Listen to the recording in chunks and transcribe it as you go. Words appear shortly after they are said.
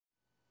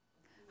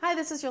Hi,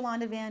 this is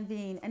Yolanda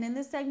Vanveen, and in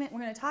this segment we're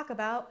going to talk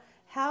about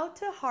how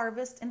to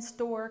harvest and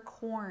store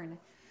corn.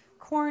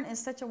 Corn is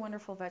such a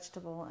wonderful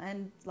vegetable,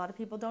 and a lot of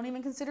people don't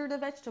even consider it a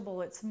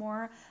vegetable. It's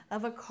more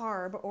of a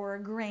carb or a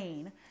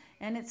grain,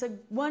 and it's a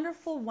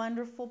wonderful,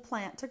 wonderful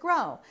plant to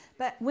grow.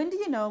 But when do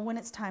you know when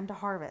it's time to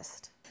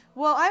harvest?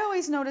 Well, I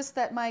always notice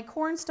that my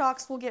corn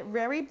stalks will get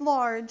very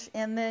large,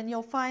 and then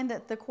you'll find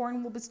that the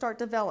corn will start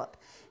to develop,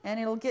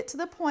 and it'll get to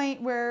the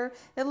point where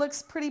it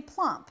looks pretty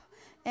plump.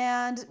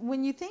 And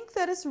when you think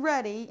that it's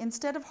ready,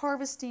 instead of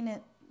harvesting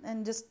it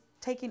and just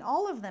taking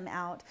all of them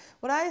out,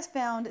 what I have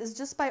found is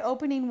just by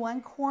opening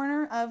one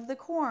corner of the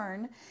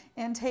corn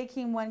and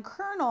taking one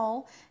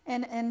kernel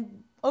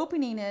and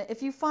opening it,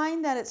 if you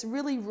find that it's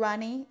really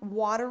runny,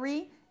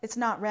 watery, it's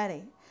not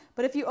ready.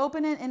 But if you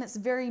open it and it's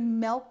very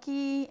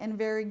milky and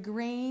very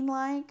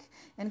green-like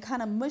and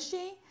kind of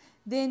mushy,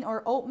 then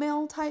or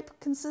oatmeal type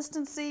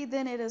consistency,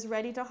 then it is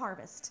ready to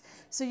harvest.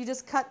 So you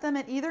just cut them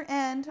at either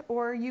end,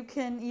 or you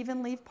can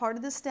even leave part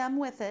of the stem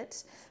with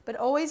it, but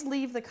always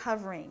leave the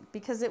covering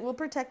because it will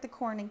protect the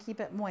corn and keep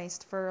it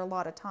moist for a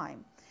lot of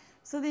time.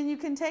 So then you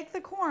can take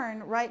the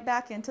corn right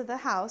back into the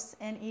house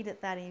and eat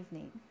it that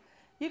evening.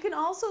 You can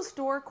also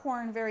store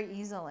corn very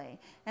easily,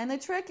 and the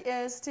trick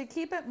is to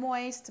keep it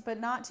moist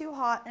but not too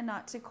hot and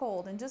not too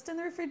cold, and just in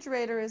the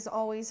refrigerator is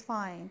always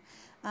fine.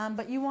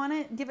 But you want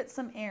to give it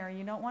some air.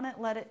 You don't want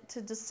to let it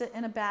to just sit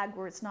in a bag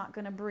where it's not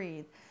going to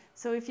breathe.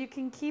 So if you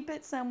can keep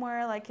it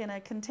somewhere like in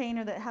a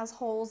container that has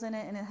holes in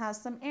it and it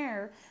has some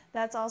air,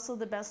 that's also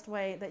the best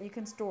way that you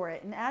can store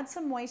it. And add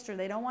some moisture.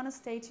 They don't want to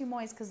stay too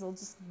moist because they'll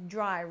just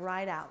dry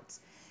right out.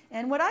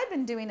 And what I've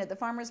been doing at the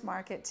farmer's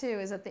market too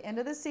is at the end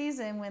of the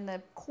season when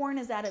the corn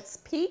is at its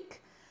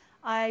peak,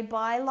 I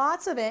buy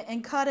lots of it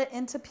and cut it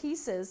into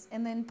pieces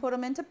and then put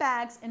them into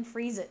bags and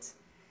freeze it.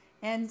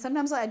 And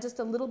sometimes I add just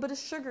a little bit of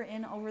sugar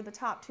in over the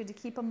top too to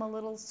keep them a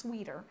little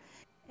sweeter.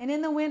 And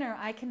in the winter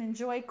I can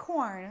enjoy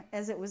corn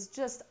as it was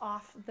just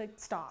off the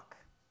stalk.